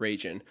Scarif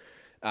region,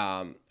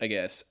 I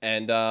guess,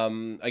 and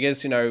I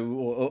guess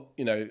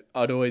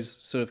I'd always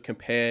sort of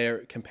compare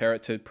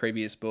it to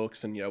previous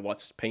books and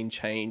what's been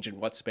changed and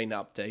what's been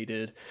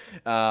updated,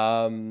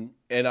 and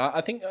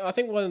I think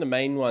one of the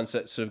main ones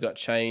that sort of got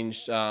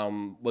changed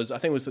was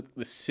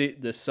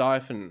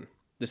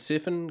the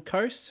Siphon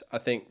Coast, I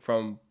think,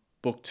 from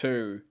book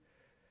 2.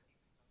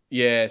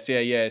 Yes,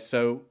 yeah.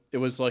 So it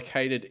was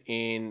located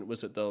in,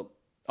 was it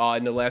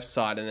in the left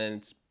side, and then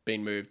it's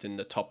been moved in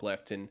the top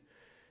left in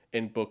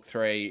book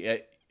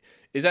 3.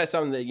 Is that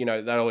something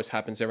that, that always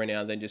happens every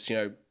now and then, just,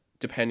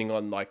 depending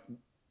on like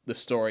the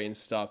story and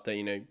stuff,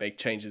 that, make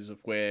changes of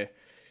where,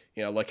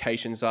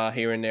 locations are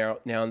here and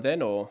now and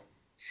then, or?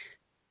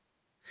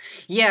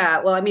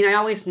 Yeah, well, I mean, I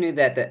always knew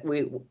that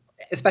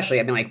especially,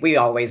 I mean, like, we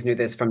always knew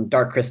this from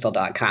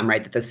darkcrystal.com,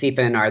 right? That the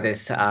Seafen are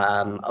this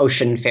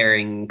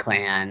ocean-faring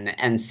clan.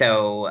 And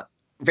so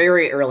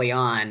very early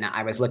on,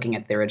 I was looking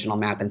at the original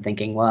map and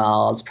thinking,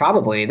 well, it's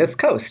probably this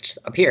coast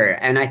up here.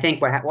 And I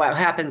think what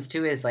happens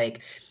too is, like,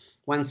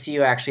 once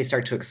you actually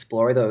start to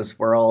explore those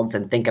worlds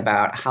and think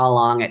about how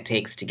long it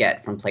takes to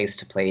get from place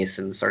to place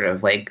and sort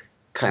of like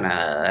kind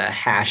of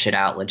hash it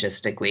out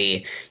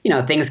logistically,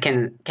 things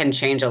can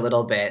change a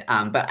little bit.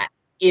 But,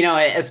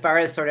 as far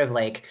as sort of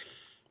like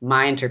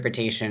my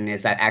interpretation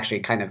is that actually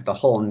kind of the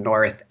whole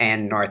north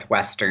and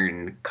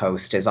northwestern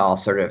coast is all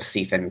sort of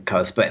Seafen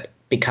coast, but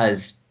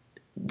because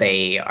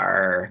they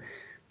are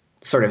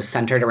sort of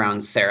centered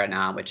around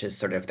Serena, which is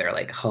sort of their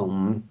like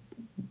home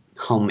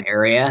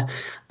area,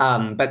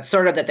 but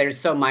sort of that they're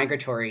so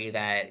migratory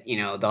that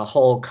the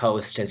whole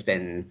coast has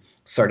been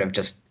sort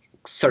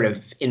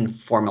of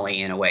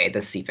informally, in a way, the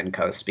Seafen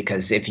coast,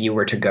 because if you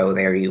were to go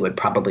there, you would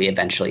probably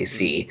eventually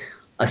see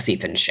a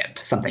Seafen ship,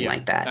 something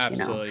like that.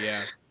 Absolutely,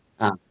 yeah.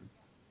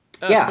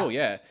 That's cool,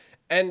 yeah.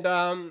 And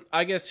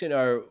I guess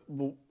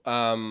one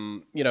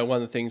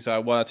of the things I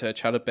wanted to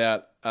chat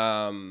about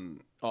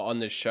on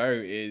this show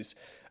is,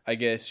 I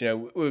guess,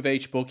 with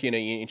each book, you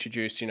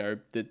introduce,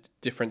 the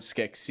different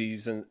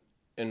Skeksis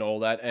and all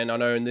that. And I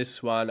know in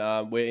this one,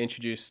 we're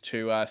introduced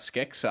to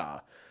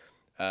Skexar,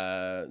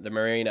 the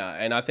Marina.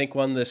 And I think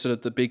one of the sort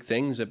of the big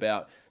things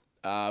about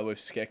with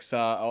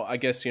Skexar, I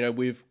guess,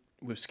 with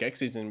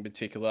Skeksis in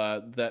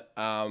particular, that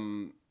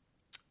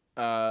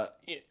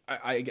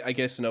I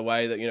guess in a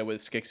way that,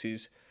 with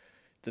Skeksis,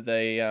 that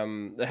they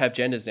have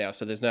genders now.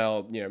 So there's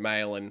now,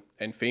 male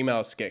and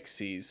female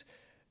Skeksis.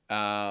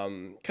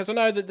 Because I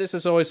know that this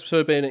has always sort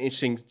of been an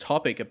interesting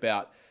topic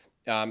about,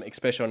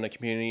 especially in the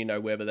community,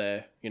 whether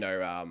they're,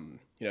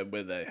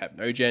 whether they have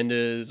no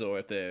genders, or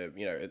if they're,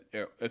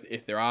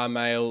 if there are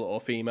male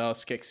or female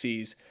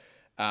Skeksis.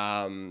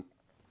 And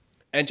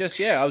just,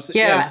 it was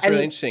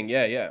really interesting.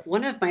 Yeah.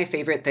 One of my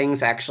favorite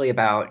things actually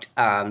about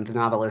the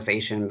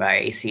novelization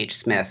by A.C.H.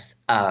 Smith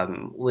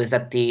was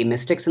that the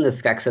mystics and the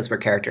Skeksis were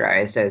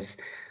characterized as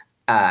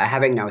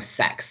having no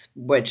sex,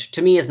 which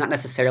to me is not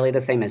necessarily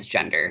the same as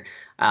gender.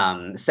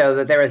 So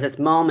that there was this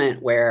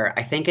moment where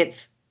I think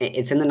it's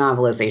in the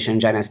novelization,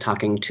 Jenna's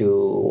talking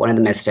to one of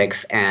the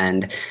mystics,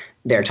 and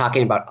they're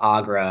talking about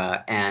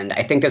Aughra, and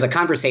I think there's a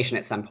conversation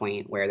at some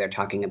point where they're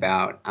talking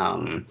about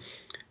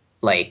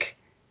like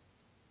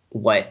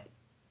what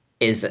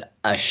is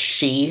a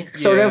she,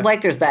 sort of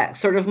like there's that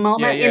sort of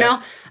moment,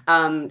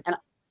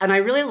 and I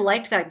really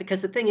liked that,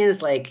 because the thing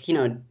is, like,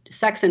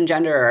 sex and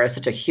gender are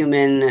such a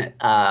human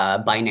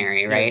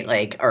binary, right?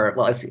 Like, or,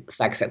 well,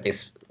 sex at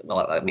least.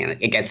 Well, I mean,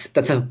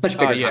 that's a much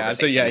bigger conversation.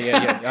 So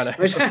I know.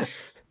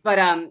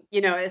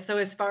 But so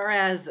as far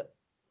as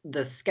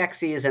the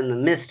Skeksis and the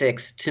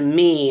mystics, to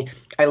me,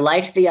 I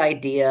liked the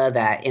idea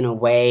that in a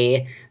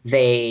way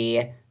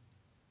they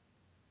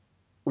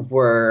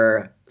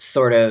were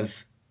sort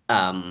of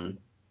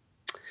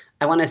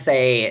I want to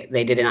say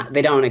they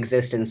don't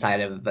exist inside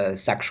of the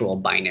sexual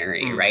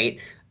binary, right?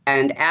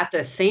 And at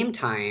the same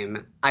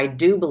time, I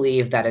do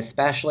believe that,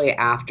 especially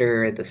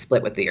after the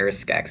split with the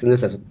Urskeks, and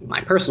this is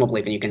my personal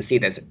belief, and you can see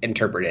this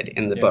interpreted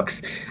in the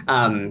books,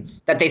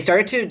 that they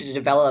started to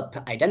develop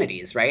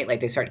identities, right? Like,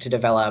 they start to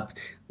develop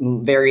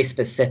very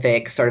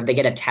specific they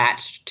get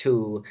attached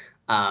to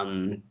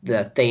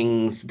the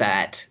things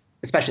that,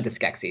 especially the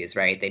Skeksis,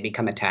 right? They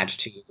become attached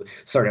to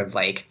sort of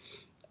like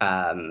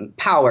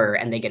power,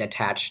 and they get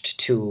attached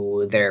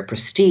to their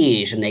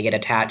prestige, and they get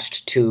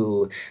attached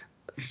to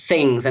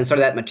things, and sort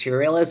of that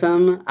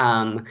materialism.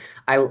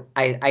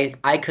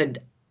 I could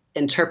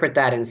interpret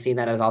that and see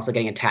that as also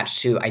getting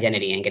attached to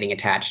identity, and getting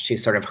attached to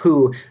sort of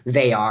who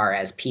they are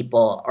as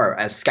people, or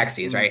as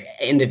Skeksis, right?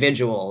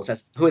 Individuals,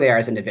 as who they are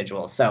as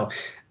individuals. So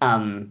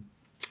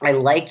I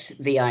liked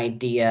the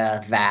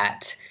idea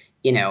that,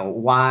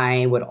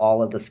 why would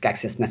all of the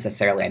Skeksis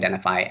necessarily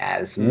identify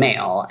as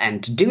male,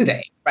 and do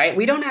they? Right?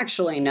 We don't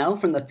actually know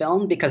from the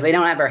film, because they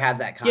don't ever have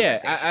that conversation.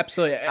 Yeah,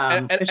 absolutely.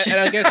 And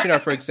I guess,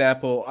 for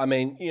example, I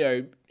mean,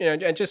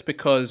 and just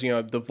because,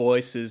 the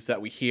voices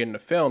that we hear in the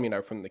film,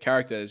 from the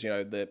characters,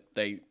 that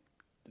they,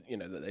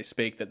 that they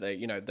speak, that they,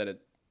 that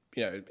it,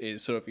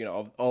 is sort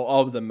of,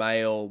 of the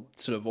male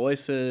sort of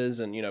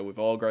voices, and, with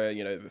Aughra,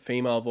 the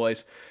female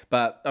voice.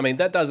 But, I mean,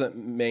 that doesn't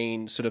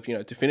mean sort of,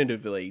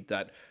 definitively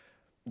that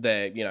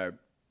they're,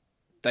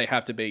 they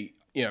have to be,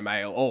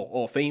 male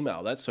or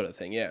female, that sort of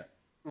thing, yeah.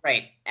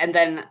 Right. And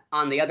then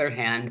on the other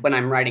hand, when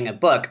I'm writing a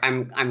book,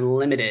 I'm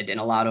limited in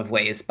a lot of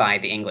ways by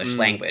the English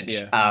language.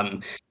 Yeah.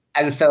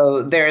 And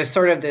so there's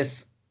sort of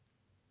this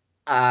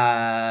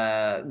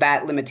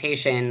that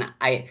limitation.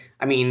 I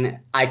mean,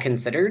 I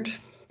considered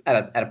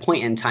at a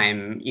point in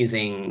time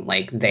using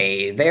like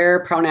they,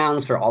 their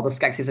pronouns for all the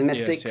Skeksis and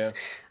Mystics. Yes,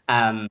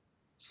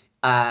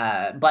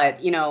 yeah.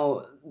 But, you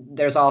know,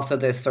 there's also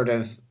this sort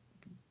of,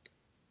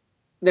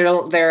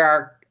 there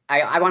are,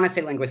 I want to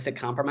say linguistic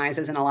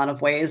compromises in a lot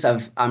of ways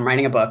of I'm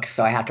writing a book,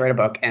 so I have to write a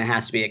book and it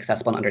has to be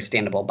accessible and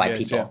understandable by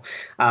people.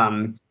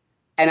 Yeah.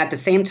 And at the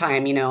same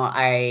time, you know,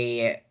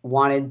 I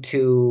wanted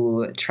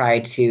to try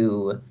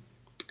to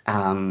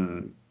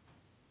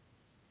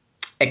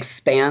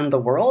expand the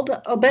world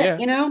a bit,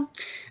 you know?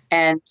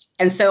 And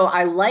so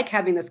I like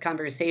having this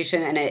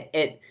conversation,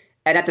 and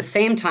and at the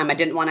same time, I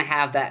didn't want to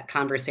have that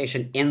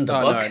conversation in the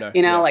book,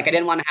 you know, like I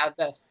didn't want to have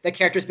the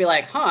characters be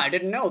like, I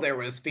didn't know there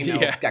was female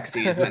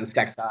Skeksis and then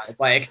Skeksis.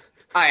 Like,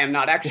 I am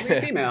not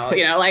actually female,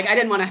 you know, like I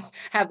didn't want to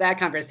have that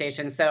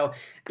conversation. So,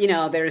 you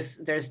know,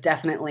 there's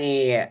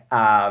definitely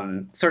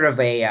sort of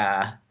a,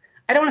 I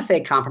don't want to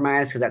say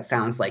compromise because that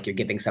sounds like you're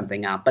giving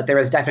something up, but there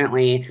was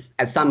definitely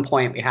at some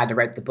point we had to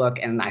write the book,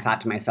 and I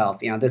thought to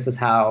myself, you know, this is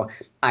how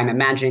I'm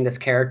imagining this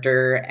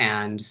character,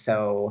 and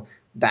so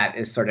that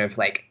is sort of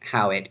like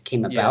how it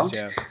came about.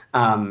 Yes,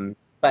 yeah.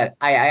 But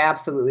I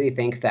absolutely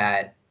think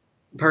that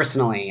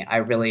personally, I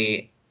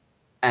really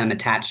am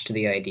attached to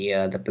the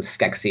idea that the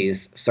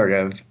Skeksis sort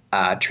of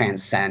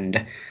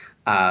transcend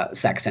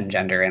sex and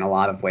gender in a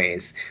lot of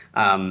ways,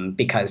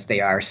 because they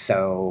are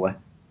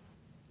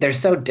they're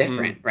so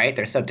different, right?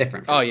 They're so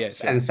different from us.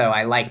 Yes. And so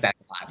I like that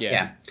a lot.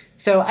 Yeah.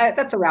 So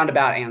that's a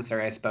roundabout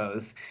answer, I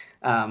suppose.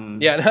 No,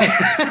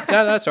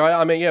 that's all right.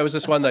 I mean, yeah, it was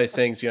just one of those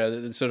things, you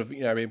know, that sort of,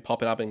 you know, been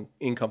popping up in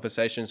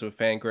conversations with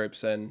fan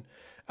groups, and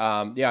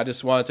I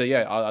just wanted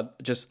to, I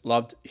just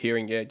loved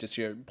hearing, just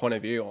your point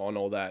of view on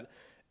all that,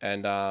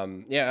 and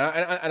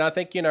and I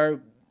think, you know,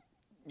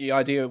 the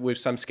idea with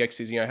some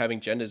Skeksis, you know, having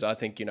genders, I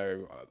think, you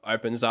know,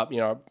 opens up, you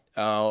know,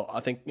 I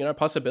think, you know,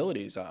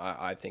 possibilities,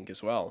 I think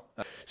as well.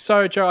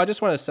 So, Joe, I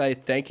just want to say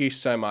thank you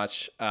so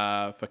much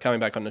for coming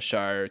back on the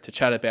show to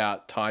chat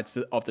about Tides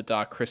of the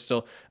Dark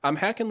Crystal.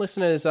 How can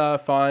listeners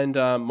find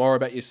more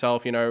about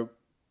yourself, you know,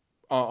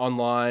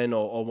 online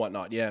or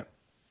whatnot? Yeah.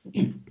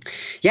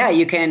 Yeah,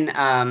 you can.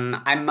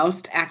 I'm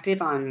most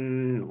active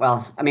on,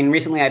 well, I mean,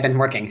 recently I've been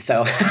working,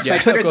 so my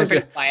Twitter's been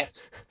pretty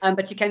quiet.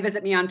 But you can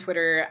visit me on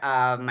Twitter.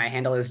 My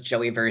handle is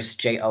Joeyverse,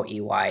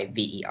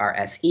 JOEYVERSE.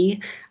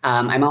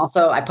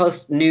 I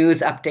post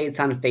news updates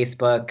on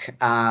Facebook,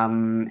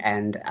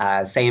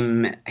 and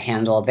same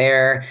handle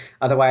there.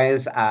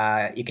 Otherwise,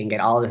 you can get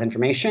all of this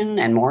information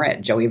and more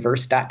at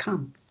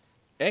joeyverse.com.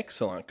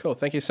 Excellent. Cool.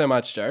 Thank you so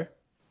much, Joe.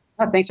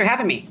 Oh, thanks for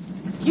having me.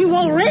 You've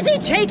already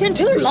taken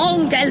too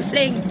long,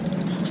 Gelfling.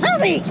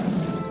 Hurry!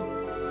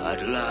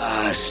 At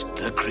last,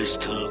 the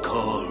crystal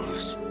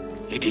calls.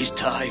 It is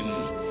time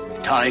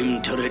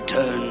to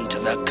return to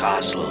the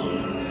castle.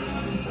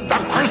 The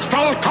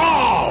crystal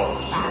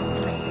calls!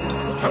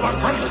 To the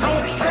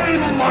crystal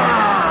chamber!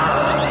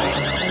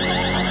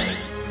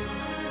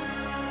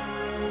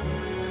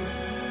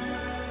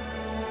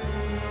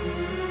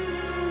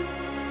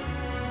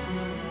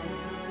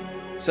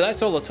 So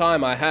that's all the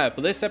time I have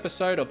for this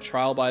episode of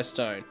Trial by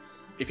Stone.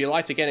 If you'd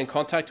like to get in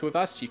contact with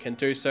us, you can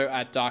do so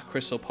at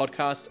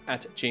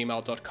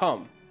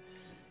darkcrystalpodcast@gmail.com.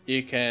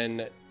 You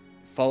can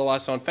follow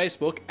us on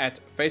Facebook at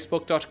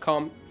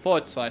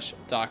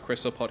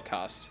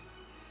facebook.com/darkcrystalpodcast.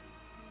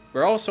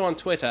 We're also on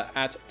Twitter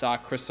at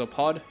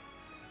darkcrystalpod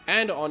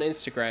and on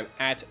Instagram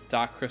at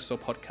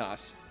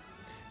darkcrystalpodcast.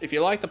 If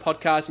you like the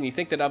podcast and you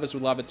think that others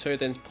would love it too,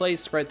 then please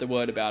spread the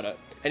word about it.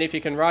 And if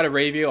you can write a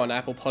review on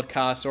Apple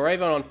Podcasts or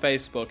even on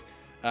Facebook,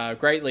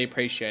 greatly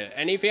appreciate it.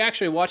 And if you're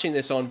actually watching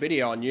this on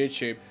video on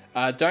YouTube,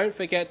 don't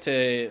forget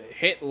to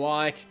hit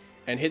like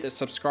and hit the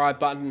subscribe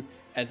button,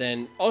 and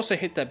then also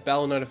hit that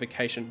bell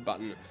notification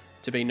button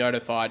to be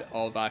notified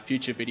of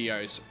future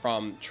videos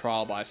from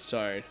Trial by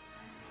Stone.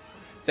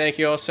 Thank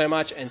you all so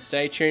much, and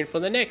stay tuned for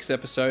the next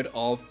episode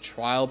of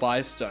Trial by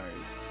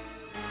Stone.